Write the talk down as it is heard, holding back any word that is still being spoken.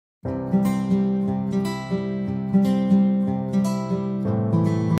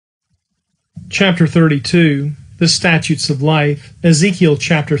Chapter 32, the statutes of life, Ezekiel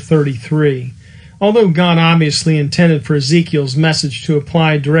chapter 33. Although God obviously intended for Ezekiel's message to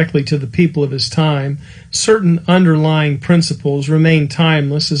apply directly to the people of his time, certain underlying principles remain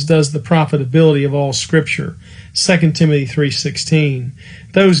timeless, as does the profitability of all Scripture. 2 Timothy 3:16.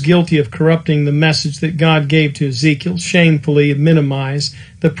 Those guilty of corrupting the message that God gave to Ezekiel shamefully minimize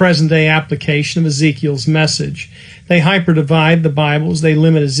the present-day application of Ezekiel's message. They hyper-divide the Bible as they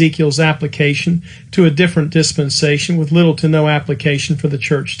limit Ezekiel's application to a different dispensation with little to no application for the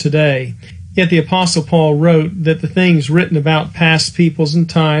church today. Yet the Apostle Paul wrote that the things written about past peoples and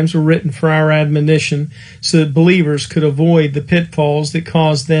times were written for our admonition, so that believers could avoid the pitfalls that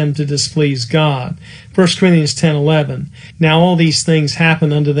caused them to displease God. 1 Corinthians 10:11. Now all these things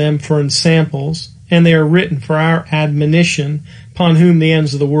happen unto them for ensamples, and they are written for our admonition, upon whom the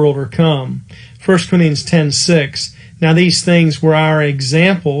ends of the world are come. 1 Corinthians 10:6. Now these things were our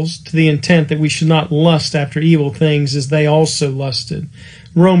examples, to the intent that we should not lust after evil things as they also lusted.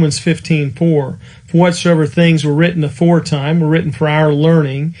 Romans 15:4. For whatsoever things were written aforetime were written for our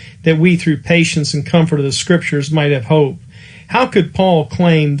learning, that we through patience and comfort of the Scriptures might have hope. How could Paul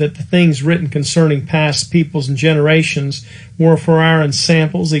claim that the things written concerning past peoples and generations were for our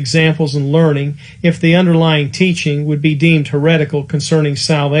ensamples, examples, and learning, if the underlying teaching would be deemed heretical concerning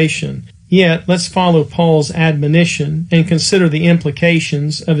salvation? Yet, let's follow Paul's admonition and consider the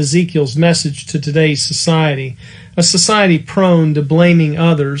implications of Ezekiel's message to today's society, a society prone to blaming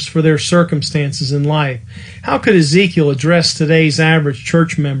others for their circumstances in life. How could Ezekiel address today's average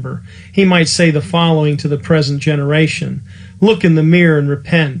church member? He might say the following to the present generation: Look in the mirror and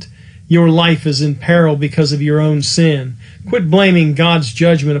repent. Your life is in peril because of your own sin. Quit blaming God's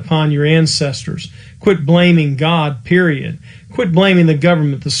judgment upon your ancestors. Quit blaming God, period. Quit blaming the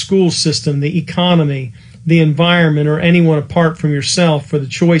government, the school system, the economy, the environment, or anyone apart from yourself for the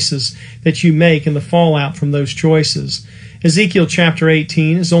choices that you make and the fallout from those choices. Ezekiel chapter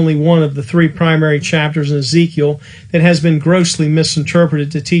 18 is only one of the three primary chapters in Ezekiel that has been grossly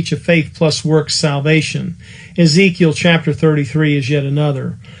misinterpreted to teach a faith plus works salvation. Ezekiel chapter 33 is yet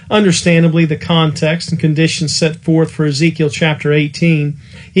another. Understandably, the context and conditions set forth for Ezekiel chapter 18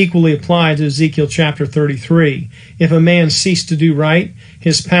 equally apply to Ezekiel chapter 33. If a man ceased to do right,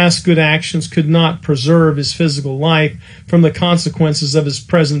 his past good actions could not preserve his physical life from the consequences of his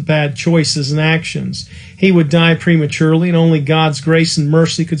present bad choices and actions. He would die prematurely, and only God's grace and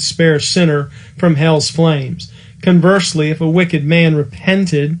mercy could spare a sinner from hell's flames. Conversely, if a wicked man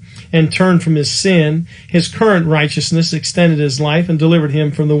repented and turned from his sin, his current righteousness extended his life and delivered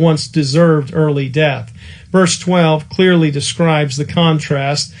him from the once deserved early death. Verse 12 clearly describes the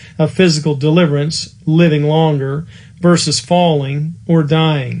contrast of physical deliverance, living longer, versus falling or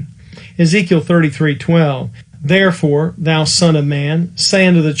dying. Ezekiel 33:12. Therefore, thou son of man, say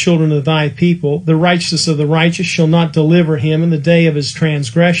unto the children of thy people, the righteousness of the righteous shall not deliver him in the day of his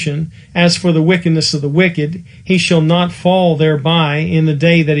transgression. As for the wickedness of the wicked, he shall not fall thereby in the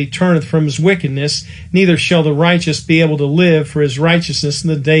day that he turneth from his wickedness, neither shall the righteous be able to live for his righteousness in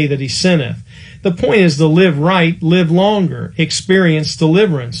the day that he sinneth. The point is to live right, live longer, experience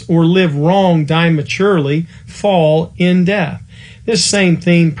deliverance, or live wrong, die maturely, fall in death. This same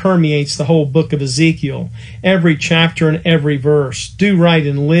theme permeates the whole book of Ezekiel, every chapter and every verse. Do right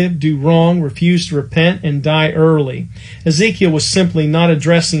and live, do wrong, refuse to repent, and die early. Ezekiel was simply not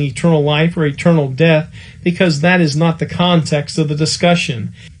addressing eternal life or eternal death because that is not the context of the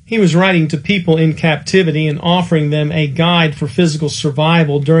discussion. He was writing to people in captivity and offering them a guide for physical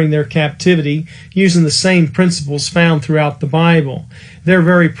survival during their captivity using the same principles found throughout the Bible. Their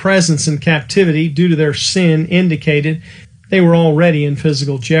very presence in captivity due to their sin indicated they were already in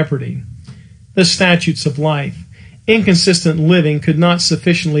physical jeopardy. The statutes of life. Inconsistent living could not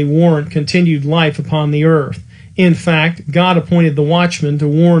sufficiently warrant continued life upon the earth. In fact, God appointed the watchmen to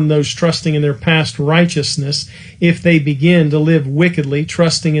warn those trusting in their past righteousness if they begin to live wickedly,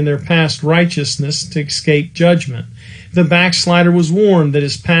 trusting in their past righteousness to escape judgment. The backslider was warned that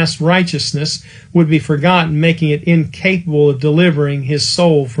his past righteousness would be forgotten, making it incapable of delivering his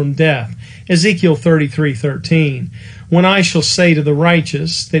soul from death. Ezekiel 33:13. When I shall say to the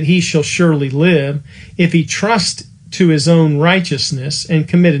righteous that he shall surely live, if he trust to his own righteousness and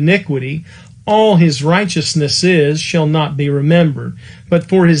commit iniquity, all his righteousness shall not be remembered, but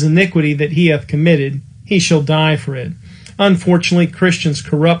for his iniquity that he hath committed, he shall die for it. Unfortunately, Christians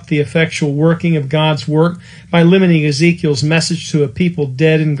corrupt the effectual working of God's work by limiting Ezekiel's message to a people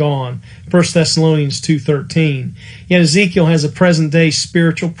dead and gone. 1 Thessalonians 2:13. Yet Ezekiel has a present-day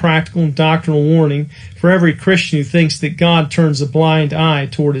spiritual, practical, and doctrinal warning for every Christian who thinks that God turns a blind eye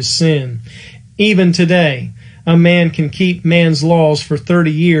toward his sin. Even today, a man can keep man's laws for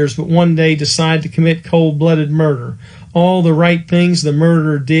 30 years, but one day decide to commit cold-blooded murder. All the right things the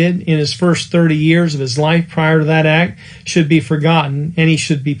murderer did in his first 30 years of his life prior to that act should be forgotten, and he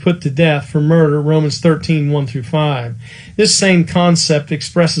should be put to death for murder, Romans 13:1-5. This same concept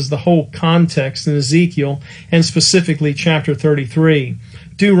expresses the whole context in Ezekiel, and specifically chapter 33.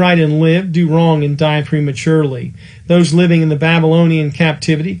 Do right and live, do wrong and die prematurely. Those living in the Babylonian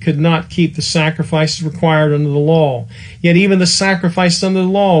captivity could not keep the sacrifices required under the law. Yet even the sacrifices under the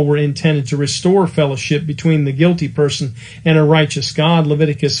law were intended to restore fellowship between the guilty person and a righteous God,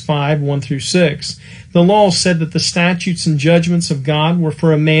 Leviticus 5:1-6. The law said that the statutes and judgments of God were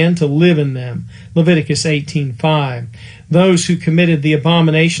for a man to live in them, Leviticus 18:5. Those who committed the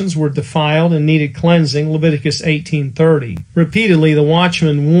abominations were defiled and needed cleansing, Leviticus 18:30. Repeatedly, the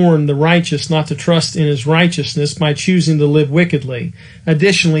watchman warned the righteous not to trust in his righteousness by choosing to live wickedly.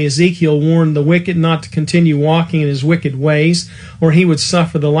 Additionally, Ezekiel warned the wicked not to continue walking in his wicked ways, or he would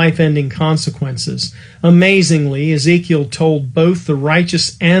suffer the life-ending consequences. Amazingly, Ezekiel told both the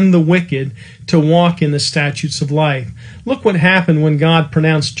righteous and the wicked to walk in the statutes of life. Look what happened when God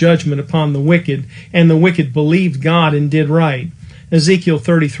pronounced judgment upon the wicked, and the wicked believed God and did right. Ezekiel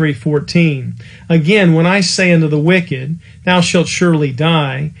 33:14. Again, when I say unto the wicked, thou shalt surely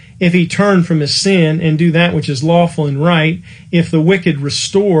die, if he turn from his sin and do that which is lawful and right, if the wicked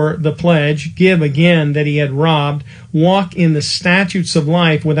restore the pledge, give again that he had robbed, walk in the statutes of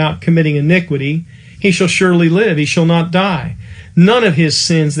life without committing iniquity, he shall surely live, he shall not die. None of his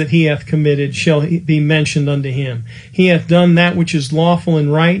sins that he hath committed shall be mentioned unto him. He hath done that which is lawful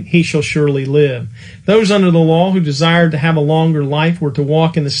and right, he shall surely live. Those under the law who desired to have a longer life were to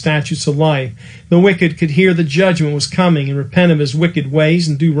walk in the statutes of life. The wicked could hear the judgment was coming and repent of his wicked ways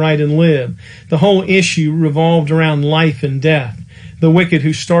and do right and live. The whole issue revolved around life and death. The wicked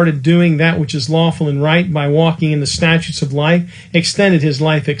who started doing that which is lawful and right by walking in the statutes of life extended his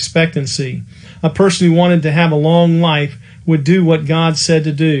life expectancy. A person who wanted to have a long life would do what God said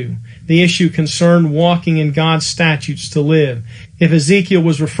to do. The issue concerned walking in God's statutes to live. If Ezekiel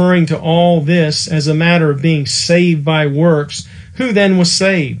was referring to all this as a matter of being saved by works, who then was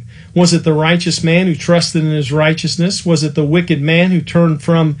saved? Was it the righteous man who trusted in his righteousness? Was it the wicked man who turned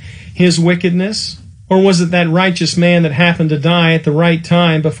from his wickedness? Or was it that righteous man that happened to die at the right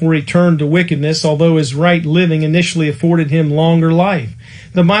time before he turned to wickedness, although his right living initially afforded him longer life?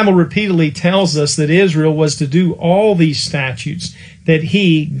 The Bible repeatedly tells us that Israel was to do all these statutes, that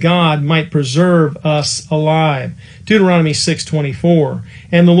he, God, might preserve us alive. Deuteronomy 6:24.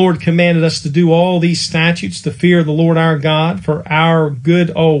 And the Lord commanded us to do all these statutes, to fear the Lord our God for our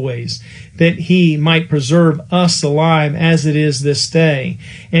good always, that he might preserve us alive as it is this day.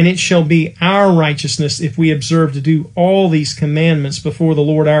 And it shall be our righteousness if we observe to do all these commandments before the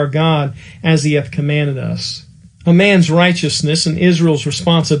Lord our God, as he hath commanded us. A man's righteousness and Israel's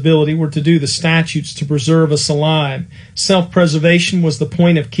responsibility were to do the statutes to preserve us alive. Self-preservation was the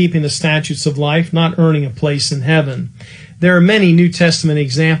point of keeping the statutes of life, not earning a place in heaven. There are many New Testament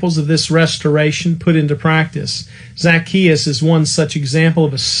examples of this restoration put into practice. Zacchaeus is one such example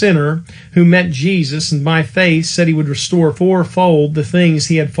of a sinner who met Jesus and by faith said he would restore fourfold the things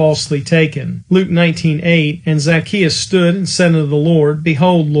he had falsely taken. Luke 19:8, And Zacchaeus stood and said unto the Lord,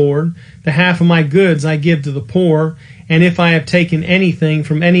 Behold, Lord, the half of my goods I give to the poor, and if I have taken anything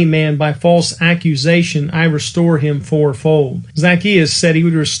from any man by false accusation, I restore him fourfold. Zacchaeus said he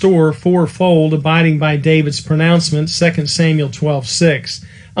would restore fourfold, abiding by David's pronouncement, 2 Samuel 12:6.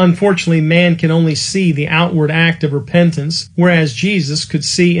 Unfortunately, man can only see the outward act of repentance, whereas Jesus could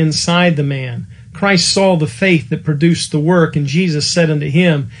see inside the man. Christ saw the faith that produced the work, and Jesus said unto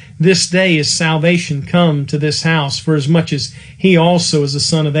him, This day is salvation come to this house, for as much as he also is a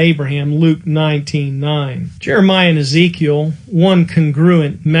son of Abraham. Luke 19:9. Jeremiah and Ezekiel, one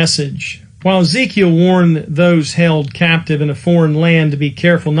congruent message. While Ezekiel warned those held captive in a foreign land to be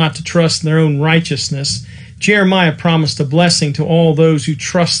careful not to trust in their own righteousness, Jeremiah promised a blessing to all those who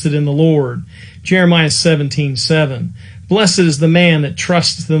trusted in the Lord. Jeremiah 17:7. Blessed is the man that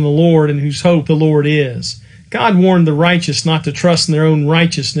trusteth in the Lord, and whose hope the Lord is. God warned the righteous not to trust in their own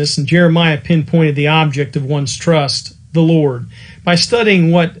righteousness, and Jeremiah pinpointed the object of one's trust, the Lord. By studying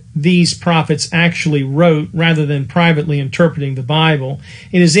what these prophets actually wrote rather than privately interpreting the Bible.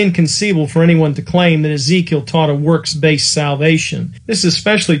 It is inconceivable for anyone to claim that Ezekiel taught a works-based salvation. This is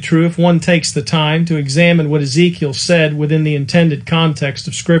especially true if one takes the time to examine what Ezekiel said within the intended context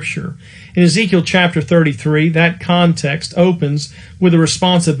of Scripture. In Ezekiel chapter 33, that context opens with the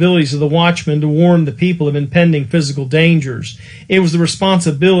responsibilities of the watchman to warn the people of impending physical dangers. It was the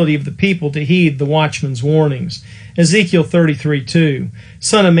responsibility of the people to heed the watchman's warnings. Ezekiel 33:2,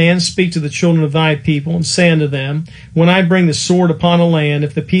 Son of man, speak to the children of thy people, and say unto them, When I bring the sword upon a land,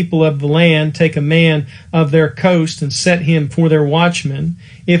 if the people of the land take a man of their coast, and set him for their watchman,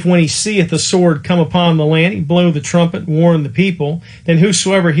 if when he seeth the sword come upon the land, he blow the trumpet, and warn the people, then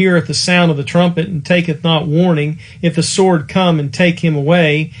whosoever heareth the sound of the trumpet, and taketh not warning, if the sword come and take him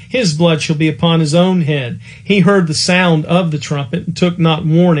away, his blood shall be upon his own head. He heard the sound of the trumpet, and took not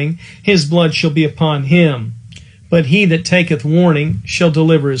warning, his blood shall be upon him. But he that taketh warning shall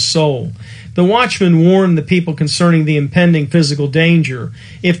deliver his soul. The watchman warned the people concerning the impending physical danger.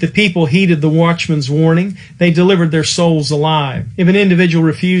 If the people heeded the watchman's warning, they delivered their souls alive. If an individual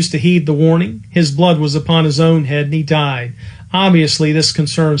refused to heed the warning, his blood was upon his own head and he died. Obviously, this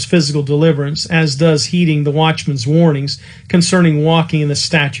concerns physical deliverance, as does heeding the watchman's warnings concerning walking in the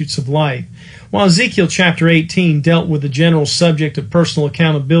statutes of life. While Ezekiel chapter 18 dealt with the general subject of personal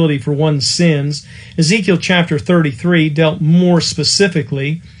accountability for one's sins, Ezekiel chapter 33 dealt more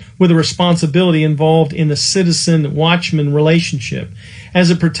specifically with the responsibility involved in the citizen-watchman relationship. As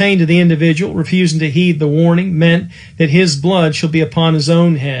it pertained to the individual, refusing to heed the warning meant that his blood shall be upon his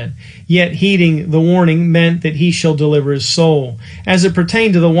own head. Yet heeding the warning meant that he shall deliver his soul. As it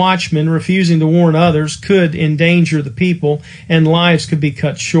pertained to the watchman, refusing to warn others could endanger the people, and lives could be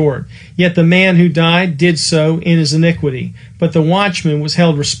cut short. Yet the man who died did so in his iniquity. But the watchman was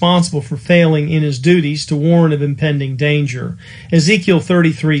held responsible for failing in his duties to warn of impending danger. Ezekiel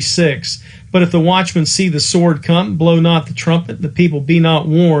 33:6. But if the watchman see the sword come, blow not the trumpet, the people be not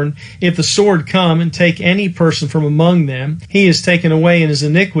warned. If the sword come and take any person from among them, he is taken away in his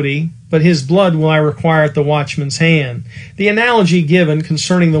iniquity, but his blood will I require at the watchman's hand. The analogy given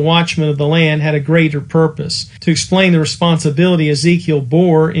concerning the watchman of the land had a greater purpose, to explain the responsibility Ezekiel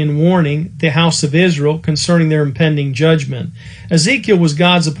bore in warning the house of Israel concerning their impending judgment. Ezekiel was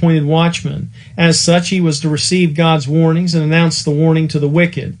God's appointed watchman. As such, he was to receive God's warnings and announce the warning to the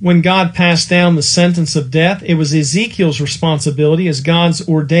wicked. When God passed down the sentence of death, it was Ezekiel's responsibility as God's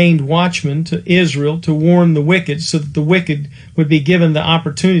ordained watchman to Israel to warn the wicked so that the wicked would be given the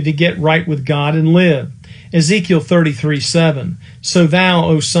opportunity to get right with God and live. Ezekiel 33:7. So thou,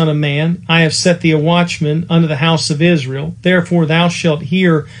 O son of man, I have set thee a watchman unto the house of Israel. Therefore thou shalt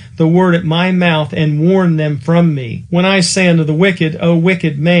hear the word at my mouth, and warn them from me. When I say unto the wicked, O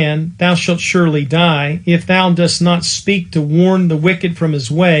wicked man, thou shalt surely die, if thou dost not speak to warn the wicked from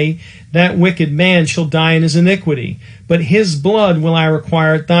his way, that wicked man shall die in his iniquity. But his blood will I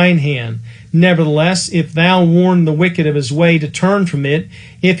require at thine hand. Nevertheless, if thou warn the wicked of his way to turn from it,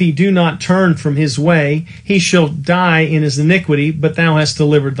 if he do not turn from his way, he shall die in his iniquity, but thou hast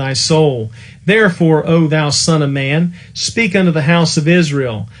delivered thy soul. Therefore, O thou son of man, speak unto the house of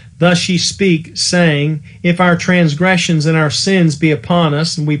Israel. Thus ye speak, saying, If our transgressions and our sins be upon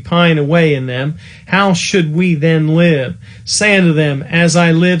us, and we pine away in them, how should we then live? Say unto them, As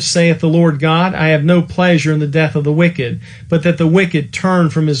I live, saith the Lord God, I have no pleasure in the death of the wicked, but that the wicked turn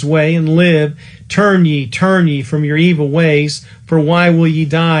from his way and live. Turn ye from your evil ways, for why will ye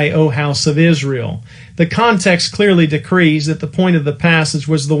die, O house of Israel? The context clearly decrees that the point of the passage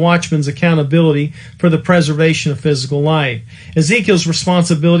was the watchman's accountability for the preservation of physical life. Ezekiel's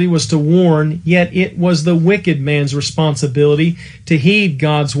responsibility was to warn, yet it was the wicked man's responsibility to heed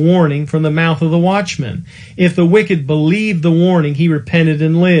God's warning from the mouth of the watchman. If the wicked believed the warning, he repented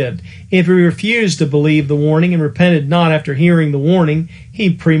and lived. If he refused to believe the warning and repented not after hearing the warning,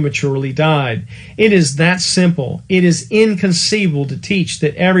 he prematurely died. It is that simple. It is inconceivable to teach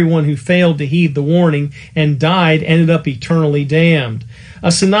that everyone who failed to heed the warning and died ended up eternally damned.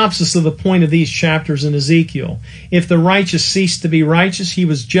 A synopsis of the point of these chapters in Ezekiel. If the righteous ceased to be righteous, he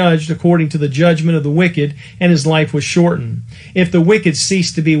was judged according to the judgment of the wicked, and his life was shortened. If the wicked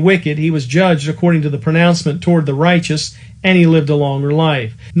ceased to be wicked, he was judged according to the pronouncement toward the righteous, and he lived a longer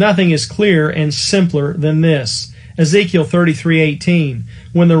life. Nothing is clearer and simpler than this. Ezekiel 33:18.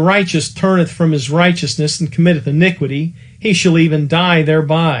 When the righteous turneth from his righteousness and committeth iniquity, he shall even die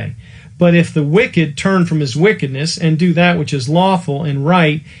thereby. But if the wicked turn from his wickedness and do that which is lawful and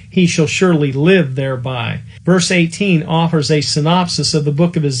right, he shall surely live thereby. Verse 18 offers a synopsis of the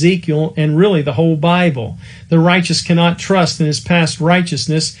book of Ezekiel and really the whole Bible. The righteous cannot trust in his past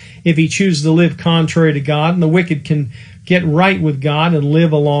righteousness if he chooses to live contrary to God, and the wicked can get right with God, and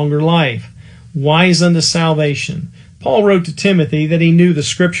live a longer life. Wise unto salvation. Paul wrote to Timothy that he knew the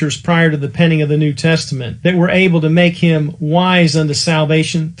Scriptures prior to the penning of the New Testament that were able to make him wise unto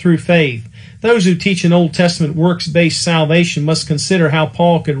salvation through faith. Those who teach an Old Testament works-based salvation must consider how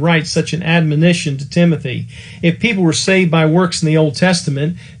Paul could write such an admonition to Timothy. If people were saved by works in the Old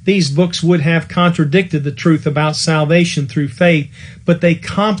Testament, these books would have contradicted the truth about salvation through faith, but they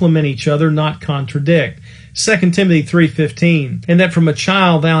complement each other, not contradict. 2 Timothy 3:15, and that from a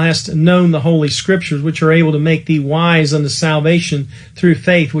child thou hast known the Holy Scriptures, which are able to make thee wise unto salvation through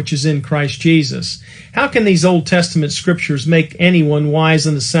faith which is in Christ Jesus. How can these Old Testament Scriptures make anyone wise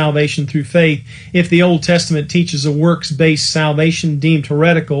unto salvation through faith if the Old Testament teaches a works-based salvation deemed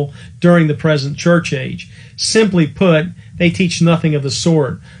heretical during the present church age? Simply put, they teach nothing of the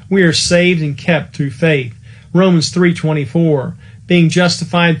sort. We are saved and kept through faith. Romans 3:24, being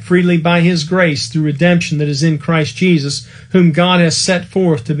justified freely by his grace through redemption that is in Christ Jesus, whom God has set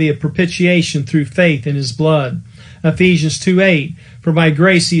forth to be a propitiation through faith in his blood. Ephesians 2:8, for by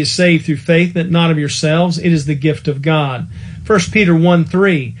grace he is saved through faith, that not of yourselves, it is the gift of God. 1 Peter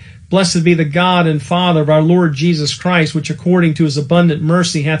 1:3, blessed be the God and Father of our Lord Jesus Christ, which according to his abundant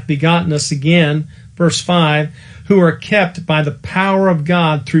mercy hath begotten us again, verse 5, who are kept by the power of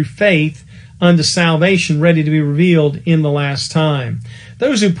God through faith unto salvation, ready to be revealed in the last time.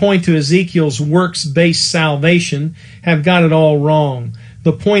 Those who point to Ezekiel's works-based salvation have got it all wrong.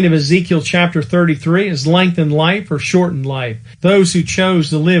 The point of Ezekiel chapter 33 is lengthened life or shortened life. Those who chose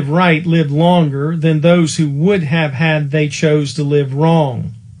to live right lived longer than those who would have had they chose to live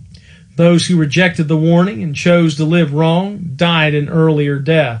wrong. Those who rejected the warning and chose to live wrong died an earlier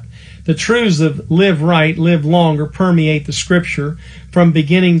death. The truths of live right, live longer permeate the Scripture from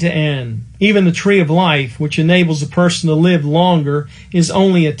beginning to end. Even the tree of life, which enables a person to live longer, is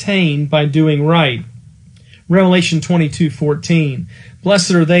only attained by doing right. Revelation 22:14.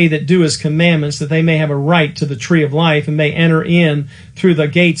 Blessed are they that do his commandments, that they may have a right to the tree of life and may enter in through the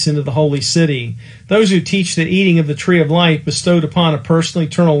gates into the holy city. Those who teach that eating of the tree of life bestowed upon a person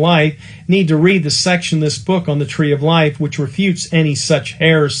eternal life need to read the section of this book on the tree of life which refutes any such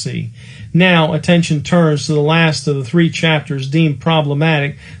heresy. Now attention turns to the last of the 3 chapters deemed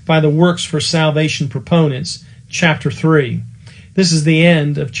problematic by the works for salvation proponents, chapter 3. This is the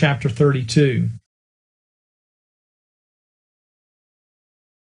end of chapter 32.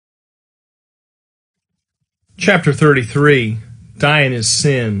 Chapter 33, Die in his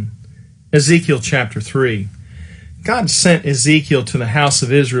sin. Ezekiel chapter 3. God sent Ezekiel to the house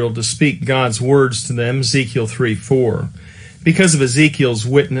of Israel to speak God's words to them, Ezekiel 3:4. Because of Ezekiel's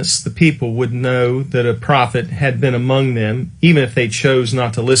witness, the people would know that a prophet had been among them, even if they chose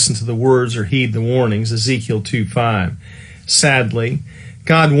not to listen to the words or heed the warnings, Ezekiel 2:5. Sadly,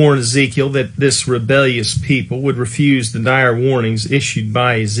 God warned Ezekiel that this rebellious people would refuse the dire warnings issued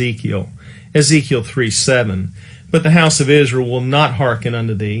by Ezekiel. Ezekiel 3:7, but the house of Israel will not hearken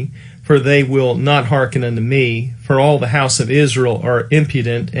unto thee, for they will not hearken unto me, for all the house of Israel are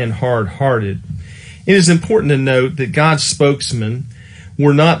impudent and hard-hearted. It is important to note that God's spokesmen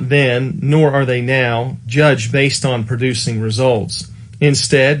were not then, nor are they now, judged based on producing results.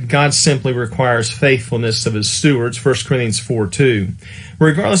 Instead, God simply requires faithfulness of his stewards, 1 Corinthians 4:2.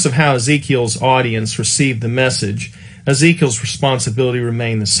 Regardless of how Ezekiel's audience received the message, Ezekiel's responsibility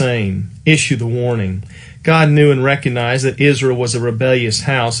remained the same. Issue the warning. God knew and recognized that Israel was a rebellious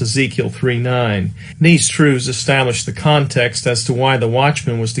house, Ezekiel 3:9. These truths established the context as to why the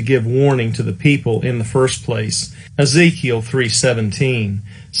watchman was to give warning to the people in the first place. Ezekiel 3:17.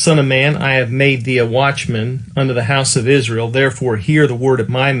 Son of man, I have made thee a watchman unto the house of Israel, therefore hear the word of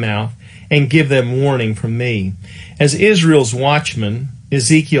my mouth, and give them warning from me. As Israel's watchman,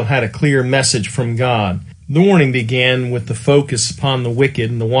 Ezekiel had a clear message from God. The warning began with the focus upon the wicked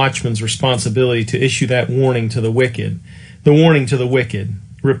and the watchman's responsibility to issue that warning to the wicked. The warning to the wicked: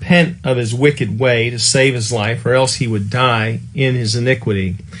 repent of his wicked way to save his life, or else he would die in his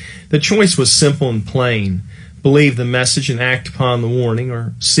iniquity. The choice was simple and plain: believe the message and act upon the warning,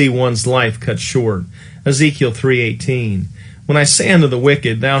 or see one's life cut short. Ezekiel 3:18. When I say unto the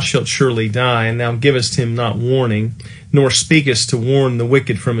wicked, thou shalt surely die, and thou givest him not warning, nor speakest to warn the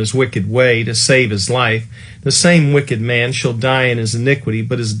wicked from his wicked way to save his life, the same wicked man shall die in his iniquity,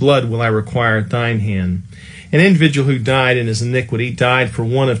 but his blood will I require at thine hand. An individual who died in his iniquity died for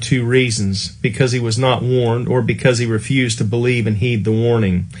one of 2 reasons: because he was not warned, or because he refused to believe and heed the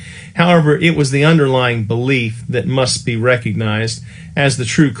warning. However, it was the underlying belief that must be recognized as the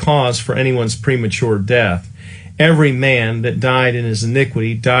true cause for anyone's premature death. Every man that died in his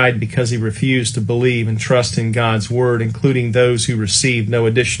iniquity died because he refused to believe and trust in God's word, including those who received no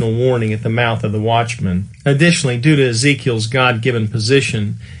additional warning at the mouth of the watchman. Additionally, due to Ezekiel's God-given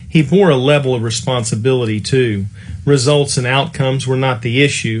position, he bore a level of responsibility too. Results and outcomes were not the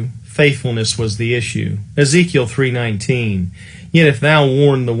issue. Faithfulness was the issue. Ezekiel 3:19. Yet if thou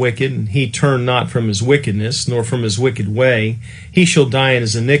warn the wicked, and he turn not from his wickedness, nor from his wicked way, he shall die in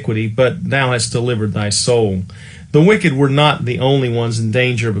his iniquity, but thou hast delivered thy soul. The wicked were not the only ones in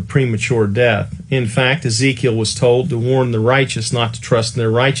danger of a premature death. In fact, Ezekiel was told to warn the righteous not to trust in their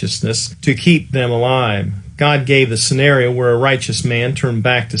righteousness, to keep them alive. God gave the scenario where a righteous man turned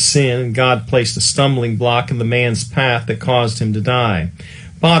back to sin, and God placed a stumbling block in the man's path that caused him to die.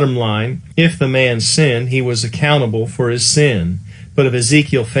 Bottom line, if the man sinned, he was accountable for his sin. But if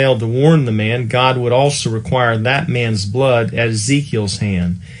Ezekiel failed to warn the man, God would also require that man's blood at Ezekiel's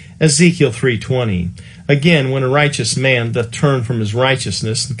hand. Ezekiel 3:20. Again, when a righteous man doth turn from his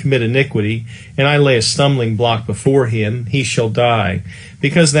righteousness and commit iniquity, and I lay a stumbling block before him, he shall die.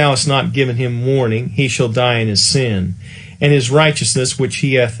 Because thou hast not given him warning, he shall die in his sin. And his righteousness which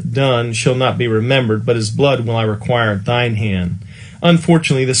he hath done shall not be remembered, but his blood will I require at thine hand.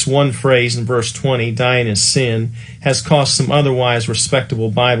 Unfortunately, this one phrase in verse 20, die in his sin, has caused some otherwise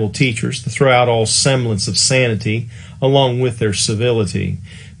respectable Bible teachers to throw out all semblance of sanity along with their civility.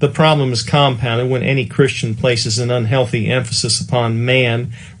 The problem is compounded when any Christian places an unhealthy emphasis upon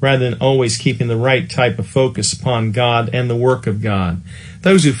man rather than always keeping the right type of focus upon God and the work of God.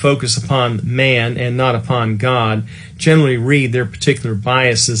 Those who focus upon man and not upon God generally read their particular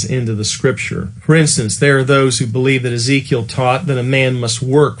biases into the Scripture. For instance, there are those who believe that Ezekiel taught that a man must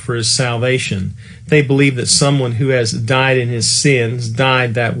work for his salvation. They believe that someone who has died in his sins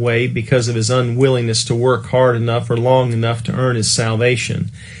died that way because of his unwillingness to work hard enough or long enough to earn his salvation.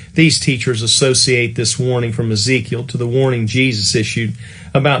 These teachers associate this warning from Ezekiel to the warning Jesus issued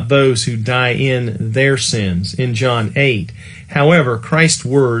about those who die in their sins in John 8. However, Christ's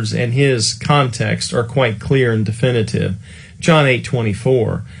words and his context are quite clear and definitive. John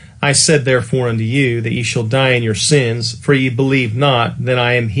 8:24. I said therefore unto you that ye shall die in your sins, for ye believe not that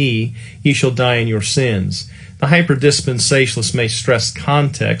I am he, ye shall die in your sins. The hyper-dispensationalist may stress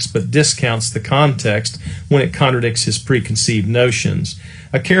context, but discounts the context when it contradicts his preconceived notions.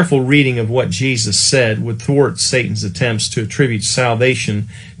 A careful reading of what Jesus said would thwart Satan's attempts to attribute salvation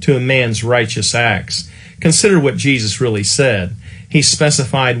to a man's righteous acts. Consider what Jesus really said. He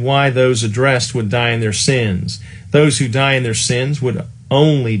specified why those addressed would die in their sins. Those who die in their sins would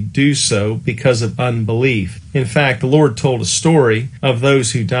only do so because of unbelief. In fact, the Lord told a story of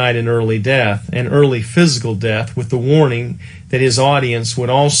those who died in early death, an early physical death, with the warning that his audience would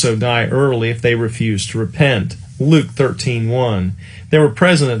also die early if they refused to repent. Luke 13:1. There were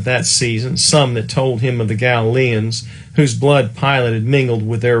present at that season some that told him of the Galileans, whose blood Pilate had mingled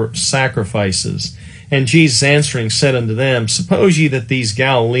with their sacrifices. And Jesus answering said unto them, Suppose ye that these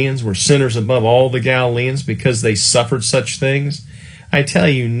Galileans were sinners above all the Galileans, because they suffered such things? I tell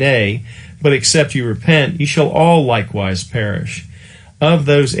you, nay, but except you repent, ye shall all likewise perish. Of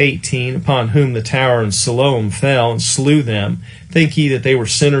those 18 upon whom the tower in Siloam fell and slew them, think ye that they were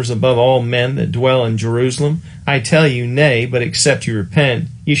sinners above all men that dwell in Jerusalem? I tell you, nay, but except you repent,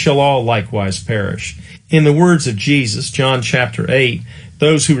 ye shall all likewise perish. In the words of Jesus, John chapter 8,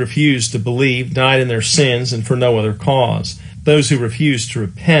 those who refused to believe died in their sins and for no other cause. Those who refused to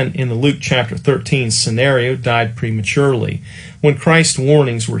repent in the Luke chapter 13 scenario died prematurely. When Christ's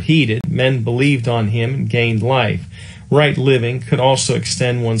warnings were heeded, men believed on him and gained life. Right living could also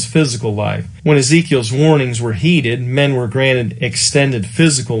extend one's physical life. When Ezekiel's warnings were heeded, men were granted extended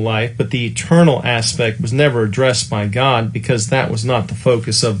physical life, but the eternal aspect was never addressed by God because that was not the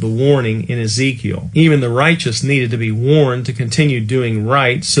focus of the warning in Ezekiel. Even the righteous needed to be warned to continue doing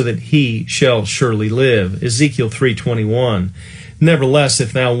right so that he shall surely live. Ezekiel 3:21. Nevertheless,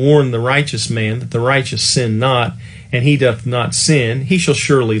 if thou warn the righteous man that the righteous sin not, and he doth not sin, he shall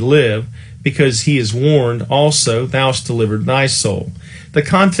surely live, because he is warned also, thou hast delivered thy soul. The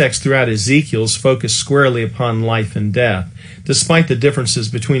context throughout Ezekiel is focused squarely upon life and death. Despite the differences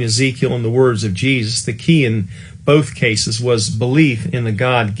between Ezekiel and the words of Jesus, the key in both cases was belief in the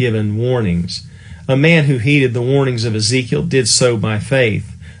God-given warnings. A man who heeded the warnings of Ezekiel did so by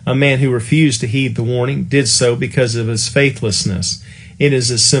faith. A man who refused to heed the warning did so because of his faithlessness. It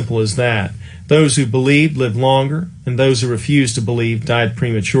is as simple as that. Those who believed lived longer, and those who refused to believe died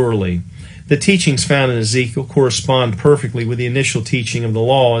prematurely. The teachings found in Ezekiel correspond perfectly with the initial teaching of the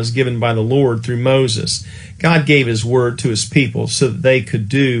law as given by the Lord through Moses. God gave his word to his people so that they could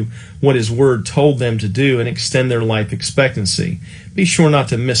do what his word told them to do and extend their life expectancy. Be sure not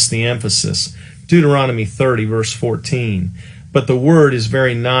to miss the emphasis. Deuteronomy 30, verse 14. But the word is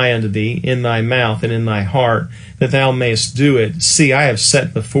very nigh unto thee, in thy mouth and in thy heart, that thou mayest do it. See, I have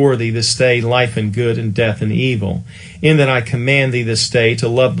set before thee this day life and good, and death and evil. In that I command thee this day to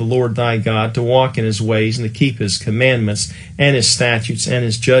love the Lord thy God, to walk in his ways, and to keep his commandments, and his statutes, and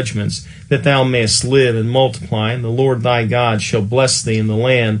his judgments, that thou mayest live and multiply, and the Lord thy God shall bless thee in the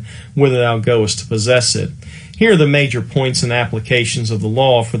land whither thou goest to possess it. Here are the major points and applications of the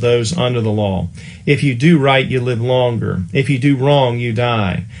law for those under the law. If you do right, you live longer. If you do wrong, you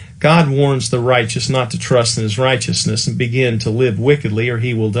die. God warns the righteous not to trust in his righteousness and begin to live wickedly, or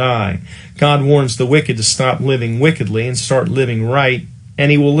he will die. God warns the wicked to stop living wickedly and start living right, and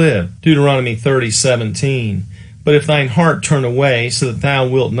he will live. Deuteronomy 30:17. But if thine heart turn away, so that thou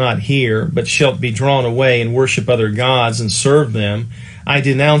wilt not hear, but shalt be drawn away and worship other gods and serve them, I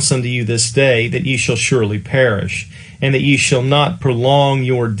denounce unto you this day that ye shall surely perish, and that ye shall not prolong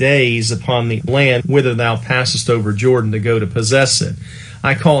your days upon the land whither thou passest over Jordan to go to possess it.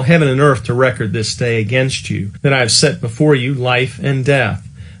 I call heaven and earth to record this day against you, that I have set before you life and death,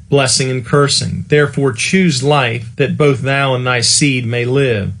 blessing and cursing. Therefore choose life, that both thou and thy seed may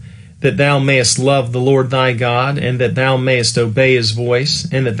live, that thou mayest love the Lord thy God, and that thou mayest obey his voice,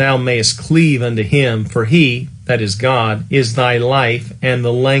 and that thou mayest cleave unto him, for he, that is God, is thy life, and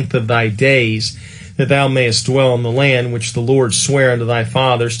the length of thy days, that thou mayest dwell in the land which the Lord sware unto thy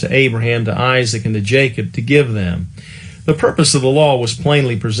fathers, to Abraham, to Isaac, and to Jacob, to give them. The purpose of the law was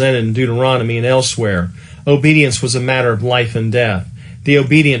plainly presented in Deuteronomy and elsewhere. Obedience was a matter of life and death. The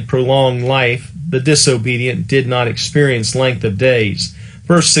obedient prolonged life, the disobedient did not experience length of days.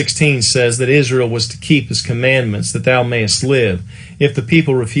 Verse 16 says that Israel was to keep his commandments, that thou mayest live. If the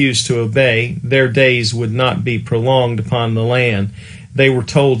people refused to obey, their days would not be prolonged upon the land. They were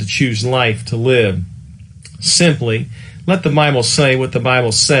told to choose life to live. Simply, let the Bible say what the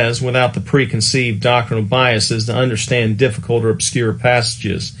Bible says without the preconceived doctrinal biases to understand difficult or obscure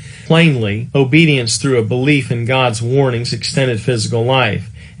passages. Plainly, obedience through a belief in God's warnings extended physical life.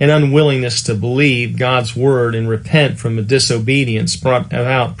 An unwillingness to believe God's word and repent from the disobedience brought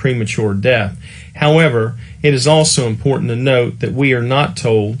about premature death. However, it is also important to note that we are not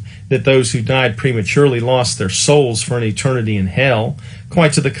told that those who died prematurely lost their souls for an eternity in hell.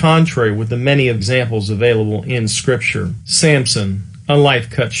 Quite to the contrary, with the many examples available in Scripture. Samson, a life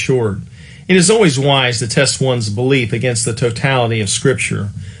cut short. It is always wise to test one's belief against the totality of Scripture.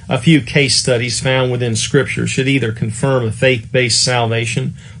 A few case studies found within Scripture should either confirm a faith-based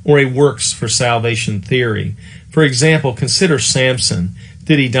salvation or a works-for-salvation theory. For example, consider Samson.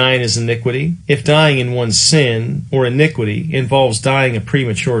 Did he die in his iniquity? If dying in one's sin or iniquity involves dying a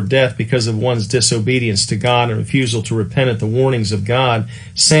premature death because of one's disobedience to God and refusal to repent at the warnings of God,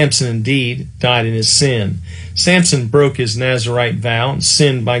 Samson indeed died in his sin. Samson broke his Nazirite vow and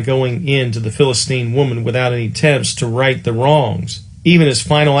sinned by going in to the Philistine woman without any attempts to right the wrongs. Even his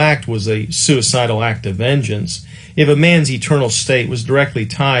final act was a suicidal act of vengeance. If a man's eternal state was directly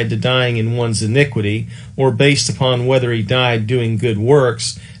tied to dying in one's iniquity, or based upon whether he died doing good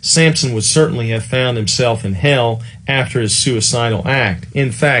works, Samson would certainly have found himself in hell after his suicidal act.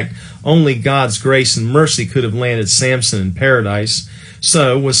 In fact, only God's grace and mercy could have landed Samson in paradise.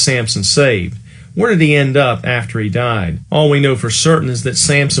 So was Samson saved. Where did he end up after he died? All we know for certain is that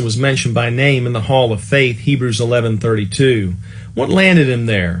Samson was mentioned by name in the Hall of Faith, Hebrews 11:32. What landed him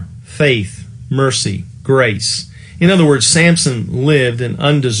there? Faith, mercy, grace. In other words, Samson lived an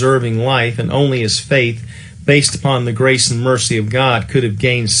undeserving life, and only his faith, based upon the grace and mercy of God, could have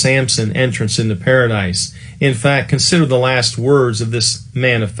gained Samson entrance into paradise. In fact, consider the last words of this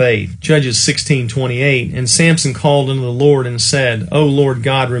man of faith. Judges 16:28, and Samson called unto the Lord and said, O Lord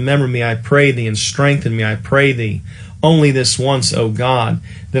God, remember me, I pray thee, and strengthen me, I pray thee. Only this once, O God,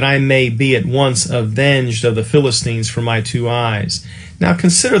 that I may be at once avenged of the Philistines for my two eyes. Now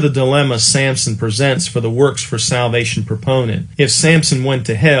consider the dilemma Samson presents for the works for salvation proponent. If Samson went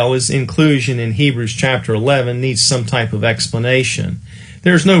to hell, his inclusion in Hebrews chapter 11 needs some type of explanation.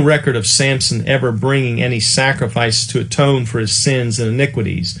 There is no record of Samson ever bringing any sacrifices to atone for his sins and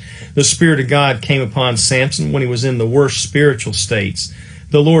iniquities. The Spirit of God came upon Samson when he was in the worst spiritual states.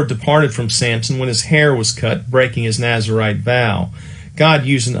 The Lord departed from Samson when his hair was cut, breaking his Nazirite vow. God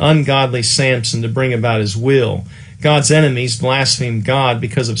used an ungodly Samson to bring about his will. God's enemies blasphemed God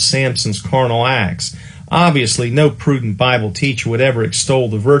because of Samson's carnal acts. Obviously, no prudent Bible teacher would ever extol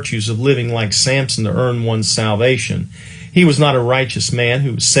the virtues of living like Samson to earn one's salvation. He was not a righteous man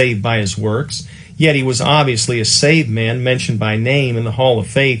who was saved by his works, yet he was obviously a saved man mentioned by name in the Hall of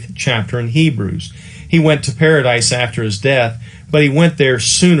Faith chapter in Hebrews. He went to paradise after his death, but he went there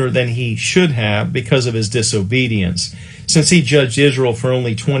sooner than he should have because of his disobedience. Since he judged Israel for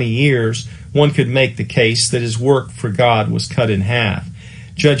only 20 years, One could make the case that his work for God was cut in half.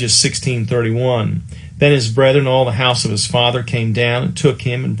 Judges 16:31. Then his brethren, all the house of his father, came down and took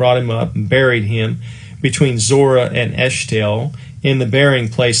him and brought him up and buried him between Zorah and Eshtaol in the burying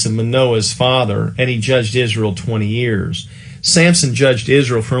place of Manoah's father, and he judged Israel 20 years. Samson judged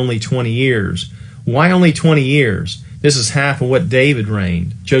Israel for only 20 years. Why only 20 years? This is half of what David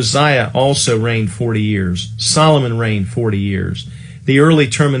reigned. Josiah also reigned 40 years. Solomon reigned 40 years. The early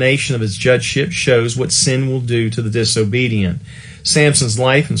termination of his judgeship shows what sin will do to the disobedient. Samson's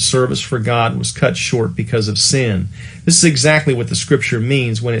life and service for God was cut short because of sin. This is exactly what the Scripture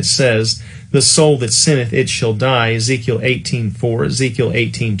means when it says, "The soul that sinneth, it shall die," Ezekiel 18:4, Ezekiel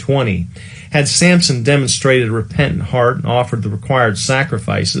 18:20. Had Samson demonstrated a repentant heart and offered the required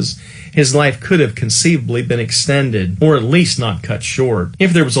sacrifices, his life could have conceivably been extended, or at least not cut short.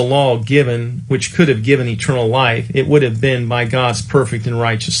 If there was a law given which could have given eternal life, it would have been by God's perfect and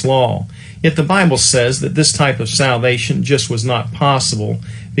righteous law. Yet the Bible says that this type of salvation just was not possible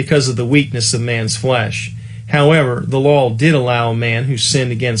because of the weakness of man's flesh. However, the law did allow a man who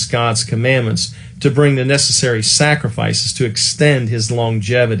sinned against God's commandments to bring the necessary sacrifices to extend his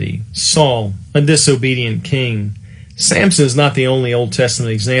longevity. Saul, a disobedient king. Samson is not the only Old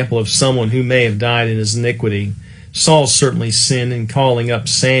Testament example of someone who may have died in his iniquity. Saul certainly sinned in calling up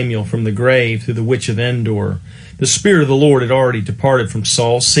Samuel from the grave through the witch of Endor. The Spirit of the Lord had already departed from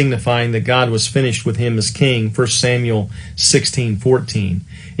Saul, signifying that God was finished with him as king, 1 Samuel 16:14.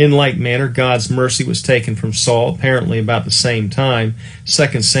 In like manner, God's mercy was taken from Saul, apparently about the same time,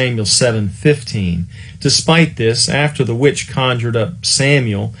 2 Samuel 7:15. Despite this, after the witch conjured up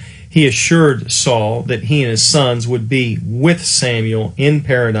Samuel, he assured Saul that he and his sons would be with Samuel in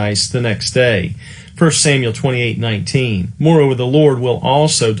paradise the next day. 1 Samuel 28:19. Moreover, the Lord will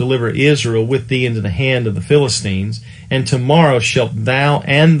also deliver Israel with thee into the hand of the Philistines, and tomorrow shalt thou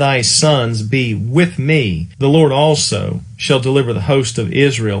and thy sons be with me. The Lord also shall deliver the host of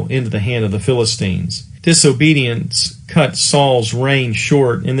Israel into the hand of the Philistines. Disobedience cut Saul's reign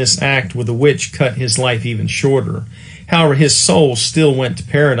short, and this act with the witch cut his life even shorter. However, his soul still went to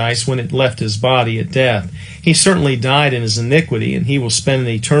paradise when it left his body at death. He certainly died in his iniquity, and he will spend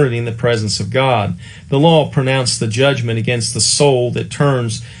an eternity in the presence of God. The law pronounced the judgment against the soul that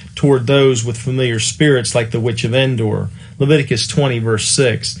turns toward those with familiar spirits like the witch of Endor. Leviticus 20, verse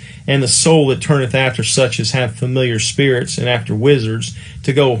 6. And the soul that turneth after such as have familiar spirits and after wizards,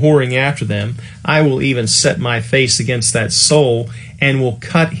 to go whoring after them, I will even set my face against that soul, and will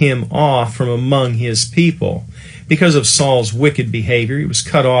cut him off from among his people. Because of Saul's wicked behavior, he was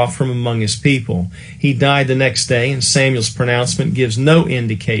cut off from among his people. He died the next day, and Samuel's pronouncement gives no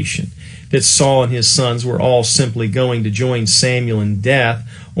indication that Saul and his sons were all simply going to join Samuel in death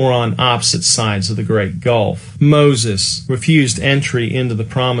or on opposite sides of the great gulf. Moses refused entry into the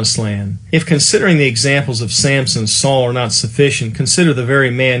promised land. If considering the examples of Samson and Saul are not sufficient, consider the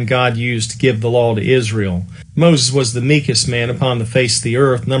very man God used to give the law to Israel. Moses was the meekest man upon the face of the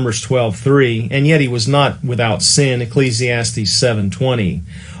earth, Numbers 12:3, and yet he was not without sin, Ecclesiastes 7:20.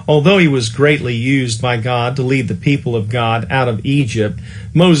 Although he was greatly used by God to lead the people of God out of Egypt,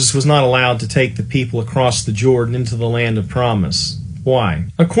 Moses was not allowed to take the people across the Jordan into the land of promise. Why?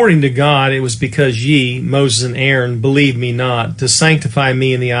 According to God, it was because ye, Moses and Aaron, believed me not, to sanctify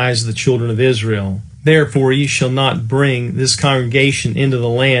me in the eyes of the children of Israel. Therefore ye shall not bring this congregation into the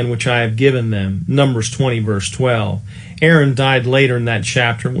land which I have given them. Numbers 20, verse 12. Aaron died later in that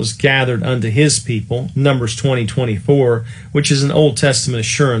chapter and was gathered unto his people, Numbers 20:24, which is an Old Testament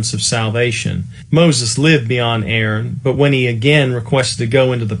assurance of salvation. Moses lived beyond Aaron, but when he again requested to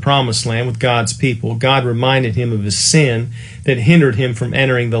go into the promised land with God's people, God reminded him of his sin that hindered him from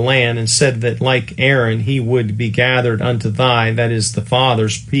entering the land, and said that like Aaron he would be gathered unto thy, that is, the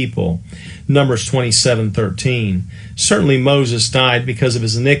Father's people. Numbers 27:13. Certainly Moses died because of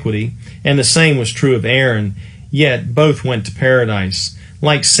his iniquity, and the same was true of Aaron, yet both went to paradise.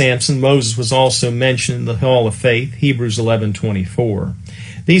 Like Samson, Moses was also mentioned in the Hall of Faith, Hebrews 11:24.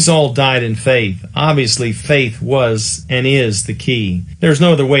 These all died in faith. Obviously, faith was and is the key. There's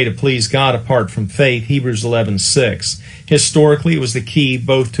no other way to please God apart from faith, Hebrews 11:6. Historically, it was the key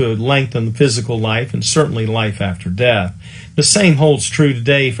both to lengthen physical life and certainly life after death. The same holds true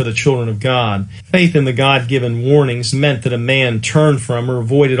today for the children of God. Faith in the God-given warnings meant that a man turned from or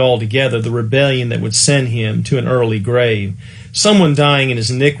avoided altogether the rebellion that would send him to an early grave. Someone dying in his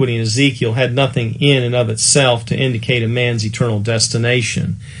iniquity in Ezekiel had nothing in and of itself to indicate a man's eternal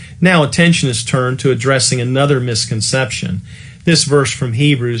destination. Now attention is turned to addressing another misconception. This verse from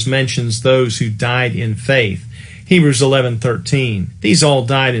Hebrews mentions those who died in faith. Hebrews 11:13. These all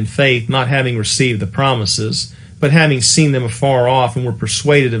died in faith, not having received the promises, but having seen them afar off and were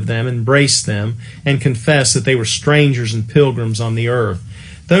persuaded of them, embraced them, and confessed that they were strangers and pilgrims on the earth.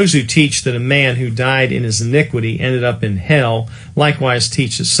 Those who teach that a man who died in his iniquity ended up in hell likewise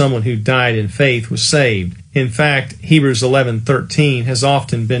teach that someone who died in faith was saved. In fact, Hebrews 11:13 has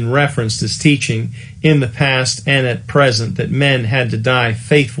often been referenced as teaching in the past and at present that men had to die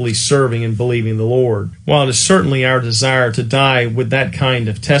faithfully serving and believing the Lord. While it is certainly our desire to die with that kind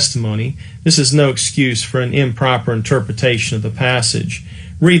of testimony, this is no excuse for an improper interpretation of the passage.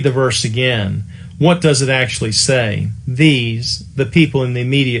 Read the verse again. What does it actually say? These, the people in the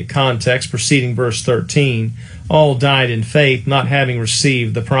immediate context preceding verse 13, all died in faith, not having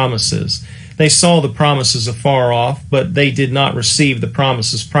received the promises. They saw the promises afar off, but they did not receive the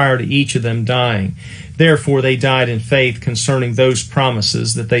promises prior to each of them dying. Therefore they died in faith concerning those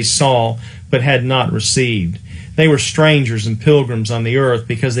promises that they saw, but had not received. They were strangers and pilgrims on the earth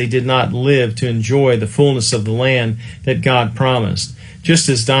because they did not live to enjoy the fullness of the land that God promised. Just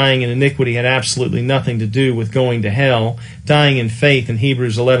as dying in iniquity had absolutely nothing to do with going to hell, dying in faith in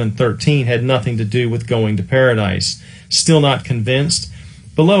Hebrews 11:13 had nothing to do with going to paradise. Still not convinced?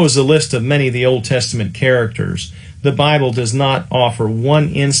 Below is a list of many of the Old Testament characters. The Bible does not offer one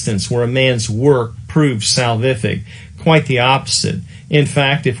instance where a man's work proved salvific. Quite the opposite. In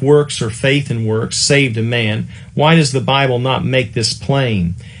fact, if works or faith in works saved a man, why does the Bible not make this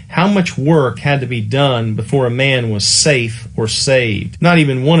plain? How much work had to be done before a man was safe or saved? Not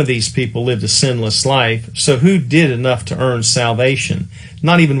even one of these people lived a sinless life, so who did enough to earn salvation?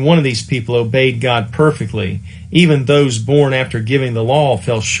 Not even one of these people obeyed God perfectly. Even those born after giving the law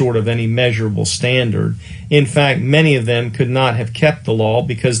fell short of any measurable standard. In fact, many of them could not have kept the law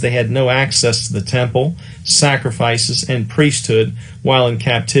because they had no access to the temple, sacrifices, and priesthood while in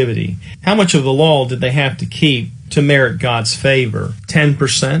captivity. How much of the law did they have to keep to merit God's favor?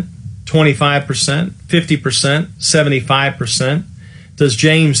 10%? 25%? 50%? 75%? Does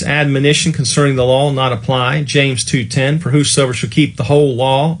James' admonition concerning the law not apply? James 2:10, for whosoever shall keep the whole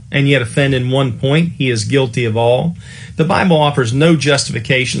law and yet offend in one point, he is guilty of all. The Bible offers no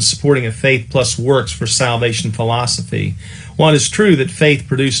justification supporting a faith plus works for salvation philosophy. While it is true that faith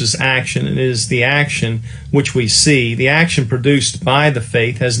produces action, and it is the action which we see, the action produced by the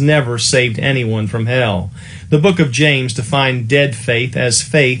faith has never saved anyone from hell. The book of James defined dead faith as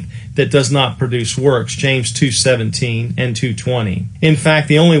faith that does not produce works, James 2:17 and 2:20. In fact,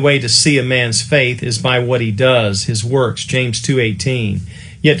 the only way to see a man's faith is by what he does, his works, James 2:18.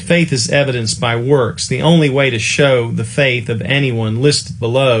 Yet faith is evidenced by works. The only way to show the faith of anyone listed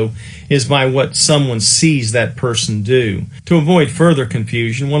below is by what someone sees that person do. To avoid further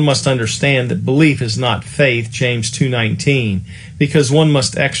confusion, one must understand that belief is not faith, James 2:19, because one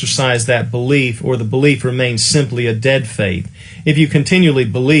must exercise that belief or the belief remains simply a dead faith. If you continually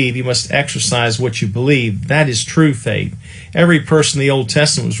believe, you must exercise what you believe. That is true faith. Every person in the Old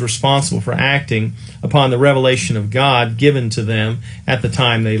Testament was responsible for acting upon the revelation of God given to them at the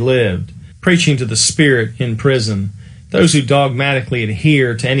time they lived. Preaching to the Spirit in prison. Those who dogmatically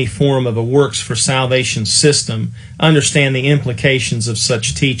adhere to any form of a works for salvation system understand the implications of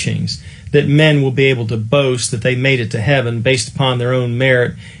such teachings, that men will be able to boast that they made it to heaven based upon their own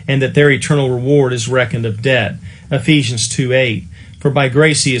merit and that their eternal reward is reckoned of debt. Ephesians 2:8. For by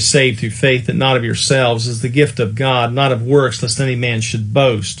grace ye is saved through faith, that not of yourselves is the gift of God, not of works, lest any man should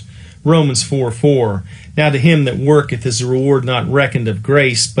boast. Romans 4:4. Now to him that worketh is a reward not reckoned of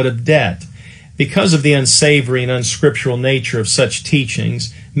grace, but of debt. Because of the unsavory and unscriptural nature of such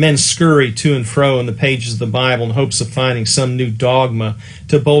teachings, men scurry to and fro in the pages of the Bible in hopes of finding some new dogma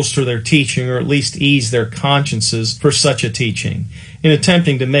to bolster their teaching or at least ease their consciences for such a teaching. In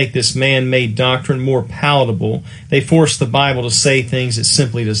attempting to make this man-made doctrine more palatable, they force the Bible to say things it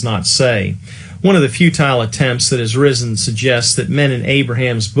simply does not say. One of the futile attempts that has risen suggests that men in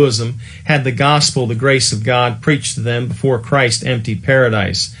Abraham's bosom had the gospel, the grace of God, preached to them before Christ emptied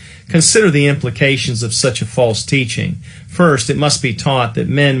paradise. Consider the implications of such a false teaching. First, it must be taught that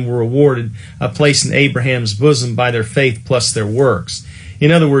men were awarded a place in Abraham's bosom by their faith plus their works.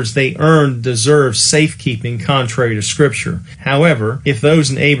 In other words, they earned, deserved safekeeping contrary to Scripture. However, if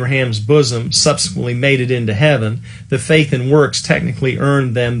those in Abraham's bosom subsequently made it into heaven, the faith and works technically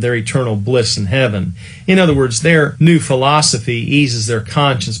earned them their eternal bliss in heaven. In other words, their new philosophy eases their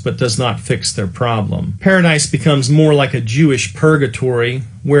conscience but does not fix their problem. Paradise becomes more like a Jewish purgatory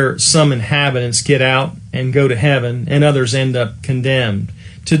where some inhabitants get out and go to heaven and others end up condemned.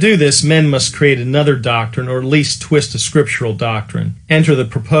 To do this, men must create another doctrine, or at least twist a scriptural doctrine. Enter the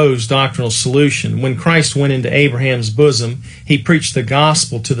proposed doctrinal solution. When Christ went into Abraham's bosom, he preached the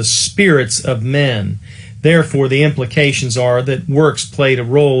gospel to the spirits of men. Therefore, the implications are that works played a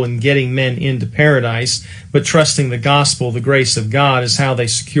role in getting men into paradise, but trusting the gospel, the grace of God, is how they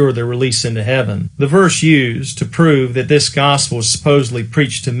secure their release into heaven. The verse used to prove that this gospel was supposedly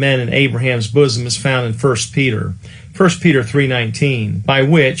preached to men in Abraham's bosom is found in 1 Peter. 1 Peter 3:19, by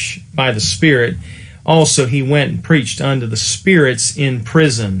which, by the Spirit, also he went and preached unto the spirits in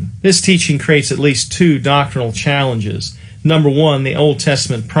prison. This teaching creates at least two doctrinal challenges. Number one, the Old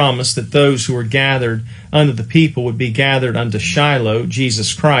Testament promise that those who were gathered unto the people would be gathered unto Shiloh,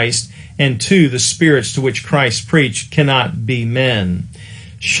 Jesus Christ, and two, the spirits to which Christ preached cannot be men.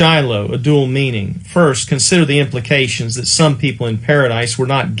 Shiloh, a dual meaning. First, consider the implications that some people in paradise were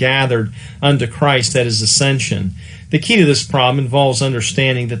not gathered unto Christ at his ascension. The key to this problem involves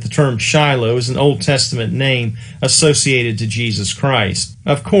understanding that the term Shiloh is an Old Testament name associated to Jesus Christ.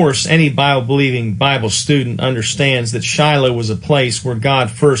 Of course, any Bible-believing Bible student understands that Shiloh was a place where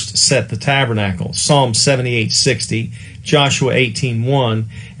God first set the tabernacle, Psalm 78:60, Joshua 18:1,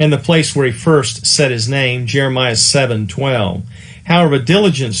 and the place where he first set his name, Jeremiah 7:12. However, a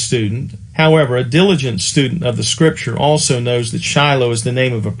diligent student of the Scripture also knows that Shiloh is the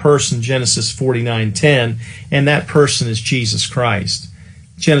name of a person, Genesis 49:10, and that person is Jesus Christ.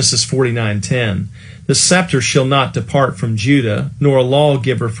 Genesis 49:10. The scepter shall not depart from Judah, nor a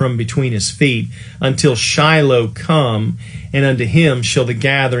lawgiver from between his feet, until Shiloh come, and unto him shall the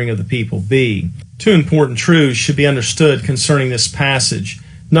gathering of the people be. Two important truths should be understood concerning this passage.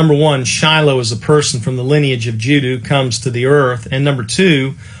 Number one, Shiloh is a person from the lineage of Judah who comes to the earth. And number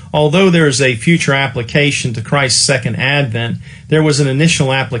two, although there is a future application to Christ's second advent, there was an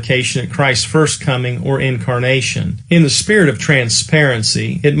initial application at Christ's first coming or incarnation. In the spirit of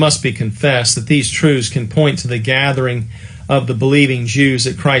transparency, it must be confessed that these truths can point to the gathering of the believing Jews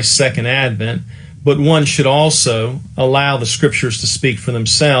at Christ's second advent, but one should also allow the Scriptures to speak for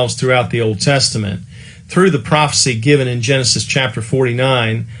themselves throughout the Old Testament. Through the prophecy given in Genesis chapter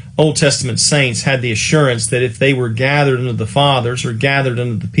 49, Old Testament saints had the assurance that if they were gathered unto the fathers or gathered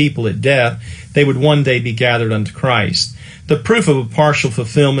unto the people at death, they would one day be gathered unto Christ. The proof of a partial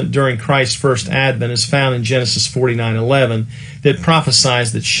fulfillment during Christ's first advent is found in Genesis 49:11, that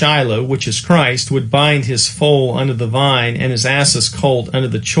prophesies that Shiloh, which is Christ, would bind his foal unto the vine and his ass's colt unto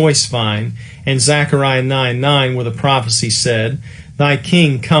the choice vine, and Zechariah 9:9, where the prophecy said, Thy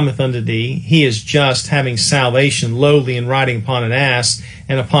king cometh unto thee, he is just, having salvation, lowly, and riding upon an ass,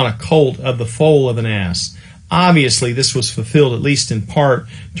 and upon a colt of the foal of an ass. Obviously, this was fulfilled, at least in part,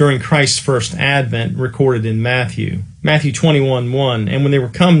 during Christ's first advent, recorded in Matthew. Matthew 21:1, And when they were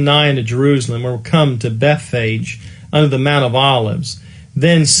come nigh unto Jerusalem, or were come to Bethphage, unto the Mount of Olives,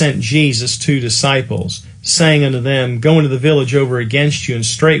 then sent Jesus 2 disciples, saying unto them, Go into the village over against you, and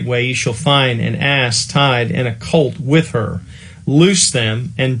straightway ye shall find an ass tied, and a colt with her. Loose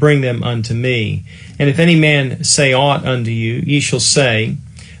them, and bring them unto me. And if any man say aught unto you, ye shall say,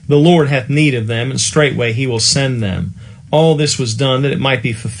 The Lord hath need of them, and straightway he will send them. All this was done that it might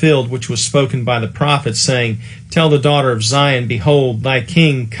be fulfilled, which was spoken by the prophet, saying, Tell the daughter of Zion, Behold, thy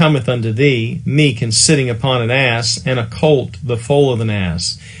king cometh unto thee, meek and sitting upon an ass, and a colt, the foal of an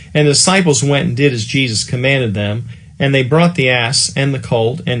ass. And the disciples went and did as Jesus commanded them. And they brought the ass and the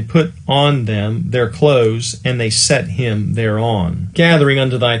colt, and put on them their clothes, and they set him thereon. Gathering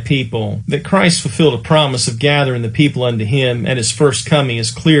unto thy people. That Christ fulfilled a promise of gathering the people unto him at his first coming is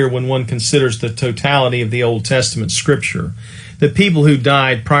clear when one considers the totality of the Old Testament Scripture. The people who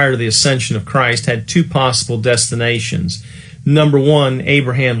died prior to the ascension of Christ had two possible destinations. Number one,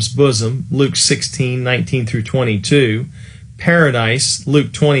 Abraham's bosom, Luke 16:19 through 22. Paradise,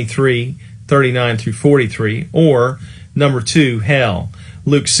 Luke 23:39 through 43, or number two, hell,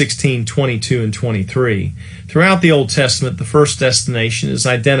 Luke 16:22 and 23. Throughout the Old Testament, the first destination is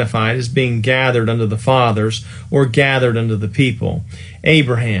identified as being gathered unto the fathers or gathered unto the people.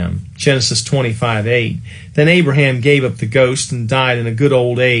 Abraham, Genesis 25:8. Then Abraham gave up the ghost and died in a good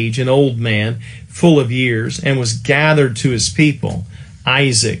old age, an old man, full of years, and was gathered to his people.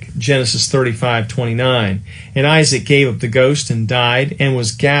 Isaac, Genesis 35:29. And Isaac gave up the ghost and died, and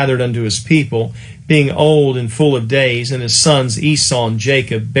was gathered unto his people, being old and full of days, and his sons Esau and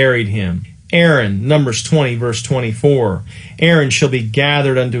Jacob buried him. Aaron, Numbers 20, verse 24. Aaron shall be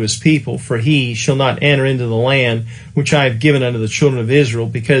gathered unto his people, for he shall not enter into the land which I have given unto the children of Israel,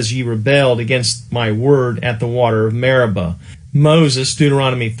 because ye rebelled against my word at the water of Meribah. Moses,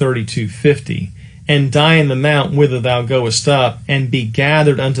 Deuteronomy 32:50. And die in the mount whither thou goest up, and be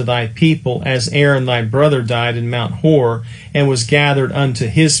gathered unto thy people, as Aaron thy brother died in Mount Hor, and was gathered unto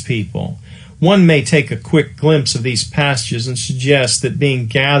his people. One may take a quick glimpse of these passages and suggest that being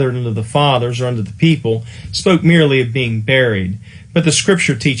gathered unto the fathers or unto the people spoke merely of being buried. But the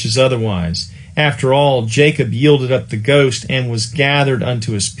Scripture teaches otherwise. After all, Jacob yielded up the ghost and was gathered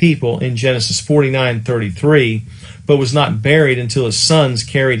unto his people in Genesis 49:33, but was not buried until his sons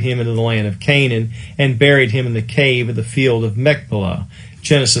carried him into the land of Canaan and buried him in the cave of the field of Machpelah.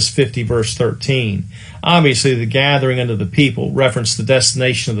 Genesis 50, verse 13. Obviously, the gathering unto the people referenced the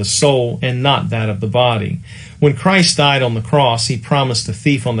destination of the soul and not that of the body. When Christ died on the cross, he promised the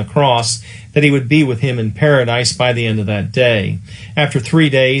thief on the cross that he would be with him in paradise by the end of that day. After 3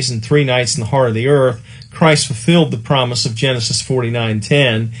 days and 3 nights in the heart of the earth, Christ fulfilled the promise of Genesis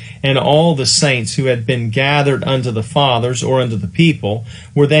 49:10, and all the saints who had been gathered unto the fathers or unto the people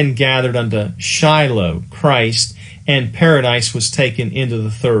were then gathered unto Shiloh, Christ, and paradise was taken into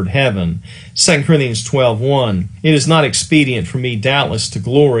the third heaven. 2 Corinthians 12:1, It is not expedient for me, doubtless, to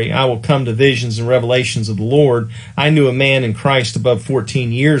glory. I will come to visions and revelations of the Lord. I knew a man in Christ above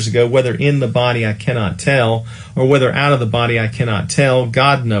 14 years ago, whether in the body I cannot tell, or whether out of the body I cannot tell,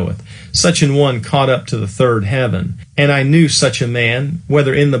 God knoweth. Such an one caught up to the third heaven. And I knew such a man,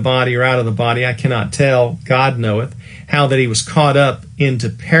 whether in the body or out of the body I cannot tell, God knoweth, how that he was caught up into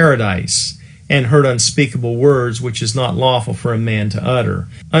paradise, and heard unspeakable words which is not lawful for a man to utter.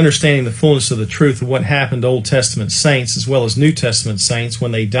 Understanding the fullness of the truth of what happened to Old Testament saints as well as New Testament saints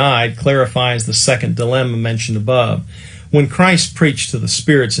when they died clarifies the second dilemma mentioned above. When Christ preached to the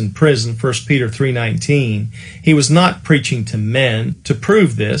spirits in prison, 1 Peter 3:19, he was not preaching to men. To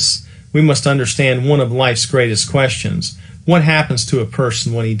prove this, we must understand one of life's greatest questions. What happens to a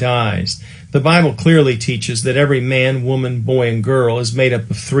person when he dies? The Bible clearly teaches that every man, woman, boy, and girl is made up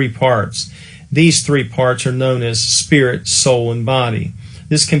of 3 parts. These 3 parts are known as spirit, soul, and body.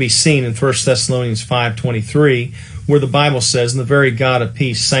 This can be seen in 1 Thessalonians 5:23, where the Bible says, And the very God of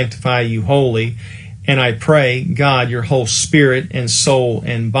peace sanctify you wholly, and I pray, God, your whole spirit and soul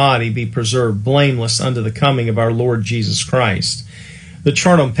and body be preserved blameless unto the coming of our Lord Jesus Christ. The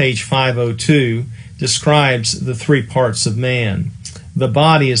chart on page 502 describes the 3 parts of man. The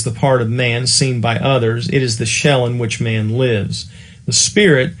body is the part of man seen by others. It is the shell in which man lives. The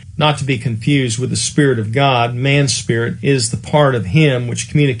spirit, not to be confused with the Spirit of God, man's spirit is the part of him which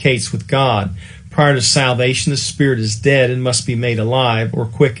communicates with God. Prior to salvation, the spirit is dead and must be made alive or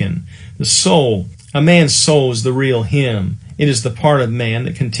quickened. The soul, a man's soul is the real him. It is the part of man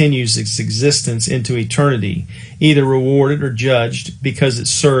that continues its existence into eternity, either rewarded or judged because it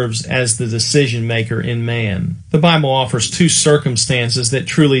serves as the decision maker in man. The Bible offers 2 circumstances that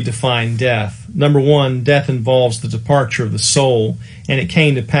truly define death. Number 1, death involves the departure of the soul, and it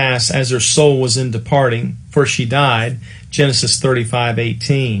came to pass as her soul was in departing, for she died, Genesis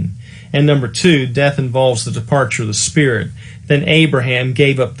 35:18. And number 2, death involves the departure of the spirit. Then Abraham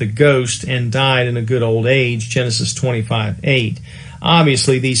gave up the ghost and died in a good old age, Genesis 25:8.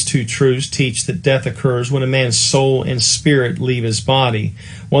 Obviously, these 2 truths teach that death occurs when a man's soul and spirit leave his body.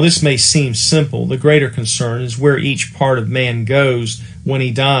 While this may seem simple, the greater concern is where each part of man goes when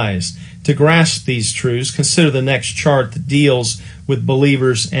he dies. To grasp these truths, consider the next chart that deals with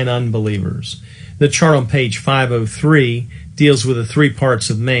believers and unbelievers. The chart on page 503 deals with the 3 parts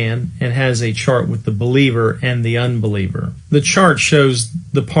of man and has a chart with the believer and the unbeliever. The chart shows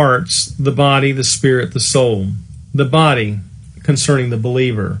the parts, the body, the spirit, the soul. The body, concerning the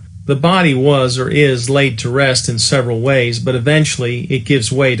believer. The body was or is laid to rest in several ways, but eventually it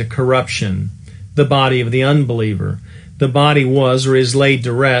gives way to corruption. The body of the unbeliever. The body was or is laid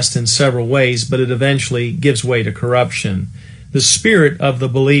to rest in several ways, but it eventually gives way to corruption. The spirit of the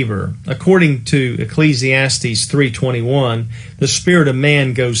believer. According to Ecclesiastes 3:21, the spirit of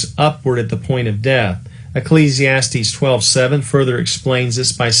man goes upward at the point of death. Ecclesiastes 12:7 further explains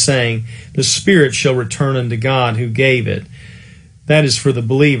this by saying, The spirit shall return unto God who gave it. That is for the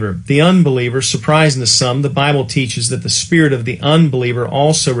believer. The unbeliever, surprising to some, the Bible teaches that the spirit of the unbeliever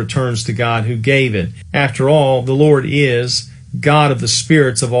also returns to God who gave it. After all, the Lord is God of the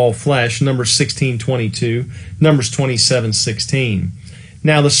spirits of all flesh, Numbers 16:22, Numbers 27:16.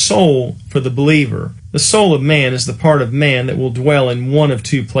 Now the soul for the believer. The soul of man is the part of man that will dwell in one of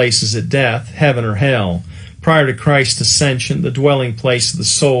 2 places at death, heaven or hell. Prior to Christ's ascension, the dwelling place of the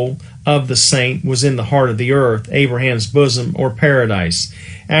soul of the saint was in the heart of the earth, Abraham's bosom, or paradise.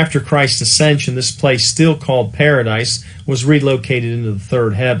 After Christ's ascension, this place, still called paradise, was relocated into the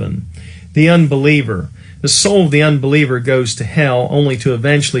third heaven. The unbeliever. The soul of the unbeliever goes to hell only to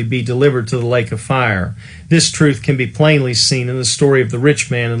eventually be delivered to the lake of fire. This truth can be plainly seen in the story of the rich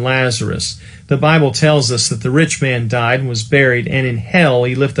man and Lazarus. The Bible tells us that the rich man died and was buried, and in hell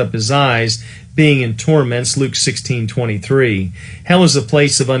he lifted up his eyes, being in torments, Luke 16:23. Hell is a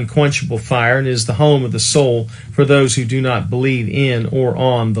place of unquenchable fire and is the home of the soul for those who do not believe in or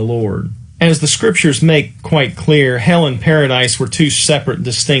on the Lord. As the Scriptures make quite clear, hell and paradise were 2 separate,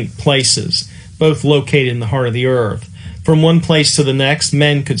 distinct places. both located in the heart of the earth. From one place to the next,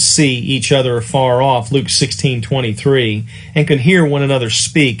 men could see each other afar off, Luke 16:23, and could hear one another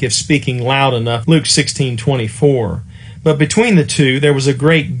speak, if speaking loud enough, Luke 16:24. But between the two there was a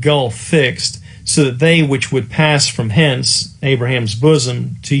great gulf fixed, so that they which would pass from hence, Abraham's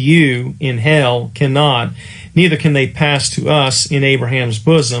bosom, to you in hell cannot, neither can they pass to us in Abraham's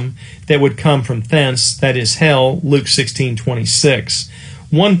bosom, that would come from thence, that is hell, Luke 16:26.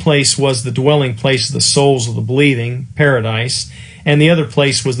 One place was the dwelling place of the souls of the believing, paradise, and the other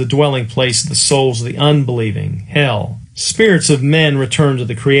place was the dwelling place of the souls of the unbelieving, hell. Spirits of men return to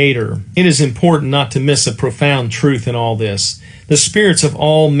the Creator. It is important not to miss a profound truth in all this. The spirits of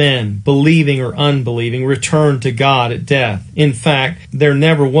all men, believing or unbelieving, return to God at death. In fact, there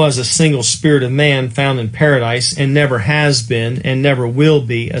never was a single spirit of man found in paradise, and never has been, and never will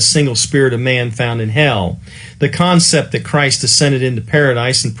be, a single spirit of man found in hell. The concept that Christ descended into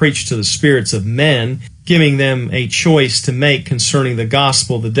paradise and preached to the spirits of men, giving them a choice to make concerning the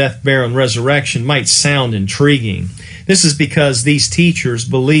gospel, the death, burial, and resurrection, might sound intriguing. This is because these teachers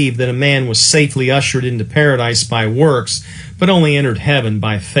believed that a man was safely ushered into paradise by works, but only entered heaven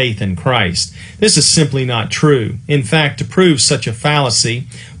by faith in Christ. This is simply not true. In fact, to prove such a fallacy,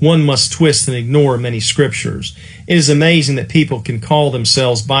 one must twist and ignore many scriptures. It is amazing that people can call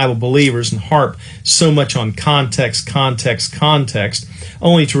themselves Bible believers and harp so much on context,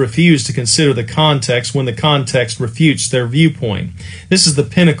 only to refuse to consider the context when the context refutes their viewpoint. This is the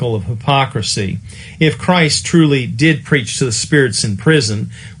pinnacle of hypocrisy. If Christ truly did preach to the spirits in prison,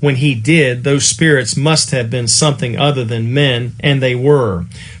 when he did, those spirits must have been something other than men, and they were.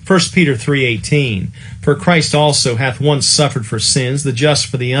 1 Peter 3:18, For Christ also hath once suffered for sins, the just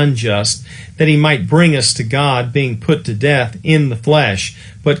for the unjust, that he might bring us to God, being put to death in the flesh,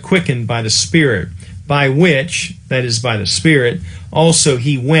 but quickened by the Spirit, by which, that is, by the Spirit, also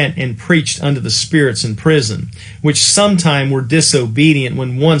he went and preached unto the spirits in prison, which sometime were disobedient,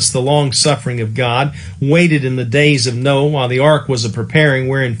 when once the long-suffering of God waited in the days of Noah, while the ark was a-preparing,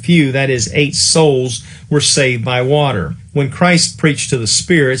 wherein few, that is, 8 souls, were saved by water. When Christ preached to the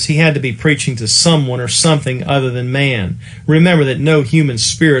spirits, he had to be preaching to someone or something other than man. Remember that no human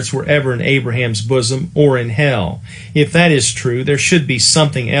spirits were ever in Abraham's bosom or in hell. If that is true, there should be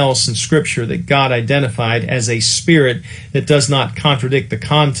something else in Scripture that God identified as a spirit that does not contradict the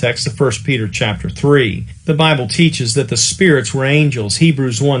context of 1 Peter chapter 3. The Bible teaches that the spirits were angels,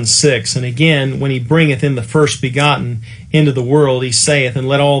 Hebrews 1:6, and again, when he bringeth in the first begotten into the world, he saith, And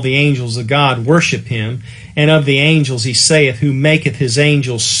let all the angels of God worship him. And of the angels he saith, Who maketh his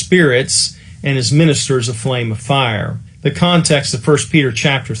angels spirits, and his ministers a flame of fire. The context of 1 Peter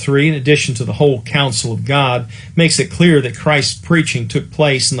chapter 3, in addition to the whole counsel of God, makes it clear that Christ's preaching took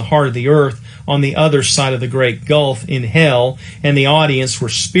place in the heart of the earth on the other side of the great gulf in hell, and the audience were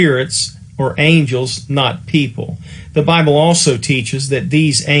spirits or angels, not people. The Bible also teaches that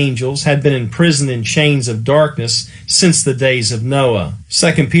these angels had been imprisoned in chains of darkness since the days of Noah.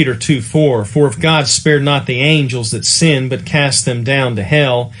 2 Peter 2:4, For if God spared not the angels that sinned, but cast them down to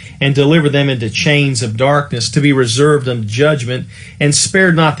hell, and delivered them into chains of darkness to be reserved unto judgment, and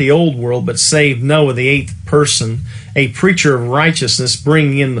spared not the old world, but saved Noah the 8th person, a preacher of righteousness,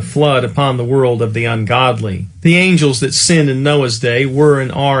 bringing in the flood upon the world of the ungodly. The angels that sinned in Noah's day were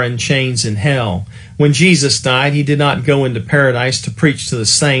and are in chains in hell. When Jesus died, he did not go into paradise to preach to the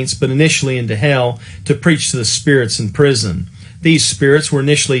saints, but initially into hell to preach to the spirits in prison. These spirits were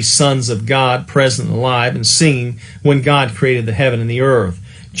initially sons of God, present and alive, and singing when God created the heaven and the earth.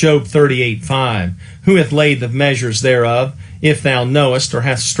 Job 38:5, Who hath laid the measures thereof, if thou knowest, or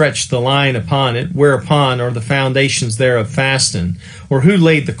hath stretched the line upon it, whereupon are the foundations thereof fastened? Or who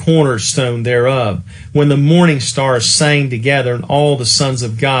laid the cornerstone thereof? When the morning stars sang together, and all the sons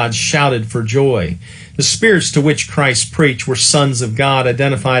of God shouted for joy. The spirits to which Christ preached were sons of God,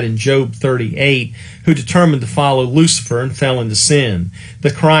 identified in Job 38, who determined to follow Lucifer and fell into sin.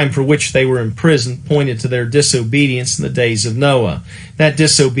 The crime for which they were imprisoned pointed to their disobedience in the days of Noah. That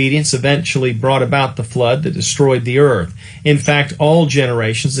disobedience eventually brought about the flood that destroyed the earth. In fact, all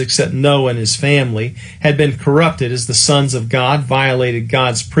generations except Noah and his family had been corrupted as the sons of God violated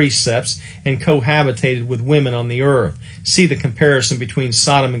God's precepts and cohabitated with women on the earth. See the comparison between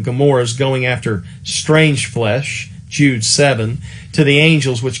Sodom and Gomorrah's going after strange flesh, Jude 7, to the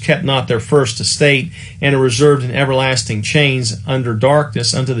angels which kept not their first estate, and are reserved in everlasting chains under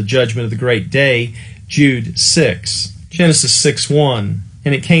darkness unto the judgment of the great day, Jude 6. Genesis 6:1,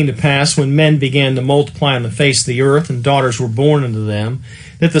 And it came to pass, when men began to multiply on the face of the earth, and daughters were born unto them,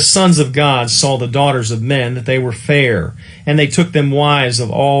 that the sons of God saw the daughters of men, that they were fair, and they took them wives of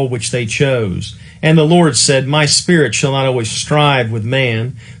all which they chose. And the Lord said, My spirit shall not always strive with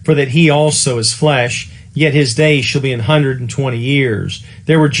man, for that he also is flesh, yet his days shall be 120 years.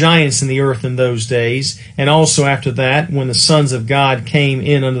 There were giants in the earth in those days, and also after that, when the sons of God came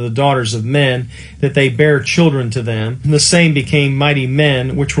in unto the daughters of men, that they bare children to them, and the same became mighty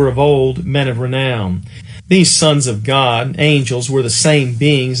men, which were of old, men of renown. These sons of God, angels, were the same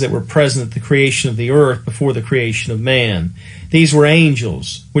beings that were present at the creation of the earth before the creation of man. These were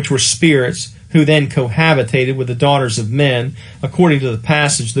angels, which were spirits, who then cohabitated with the daughters of men. According to the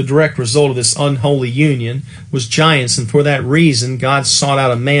passage, the direct result of this unholy union was giants, and for that reason God sought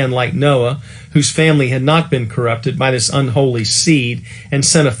out a man like Noah, whose family had not been corrupted by this unholy seed, and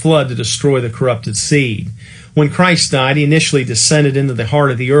sent a flood to destroy the corrupted seed. When Christ died, he initially descended into the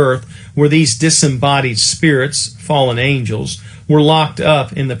heart of the earth, where these disembodied spirits, fallen angels, were locked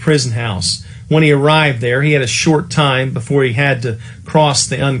up in the prison house. When he arrived there, he had a short time before he had to cross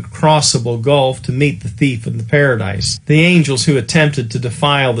the uncrossable gulf to meet the thief in the paradise. The angels who attempted to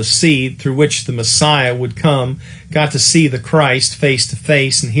defile the seed through which the Messiah would come got to see the Christ face to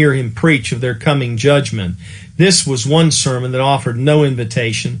face and hear him preach of their coming judgment. This was one sermon that offered no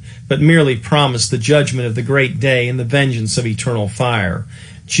invitation, but merely promised the judgment of the great day and the vengeance of eternal fire.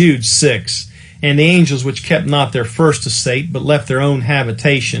 Jude 6. And the angels which kept not their first estate, but left their own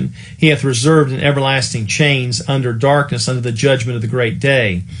habitation, he hath reserved in everlasting chains under darkness unto the judgment of the great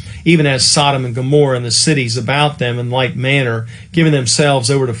day, even as Sodom and Gomorrah and the cities about them in like manner, giving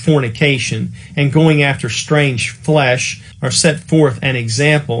themselves over to fornication, and going after strange flesh, are set forth an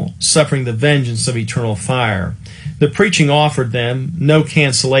example, suffering the vengeance of eternal fire. The preaching offered them no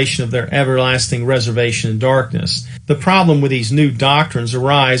cancellation of their everlasting reservation in darkness. The problem with these new doctrines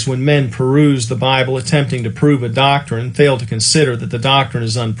arises when men peruse the Bible attempting to prove a doctrine and fail to consider that the doctrine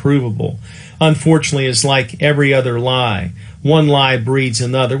is unprovable. Unfortunately, it is like every other lie. One lie breeds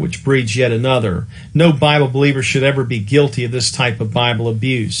another, which breeds yet another. No Bible believer should ever be guilty of this type of Bible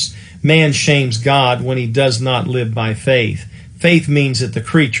abuse. Man shames God when he does not live by faith. Faith means that the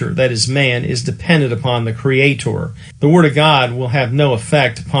creature, that is man, is dependent upon the Creator. The Word of God will have no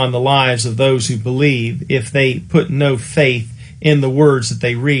effect upon the lives of those who believe if they put no faith in the words that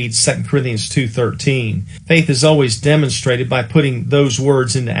they read, 2 Corinthians 2:13. Faith is always demonstrated by putting those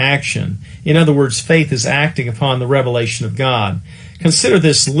words into action. In other words, faith is acting upon the revelation of God. Consider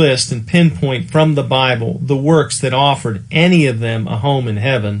this list and pinpoint from the Bible the works that offered any of them a home in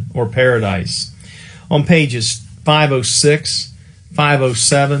heaven or paradise. On pages 506,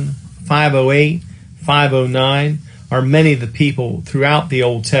 507, 508, 509 are many of the people throughout the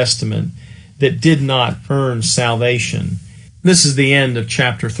Old Testament that did not earn salvation. This is the end of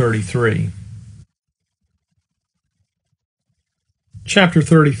chapter 33. Chapter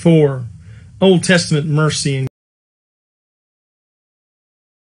 34, Old Testament mercy and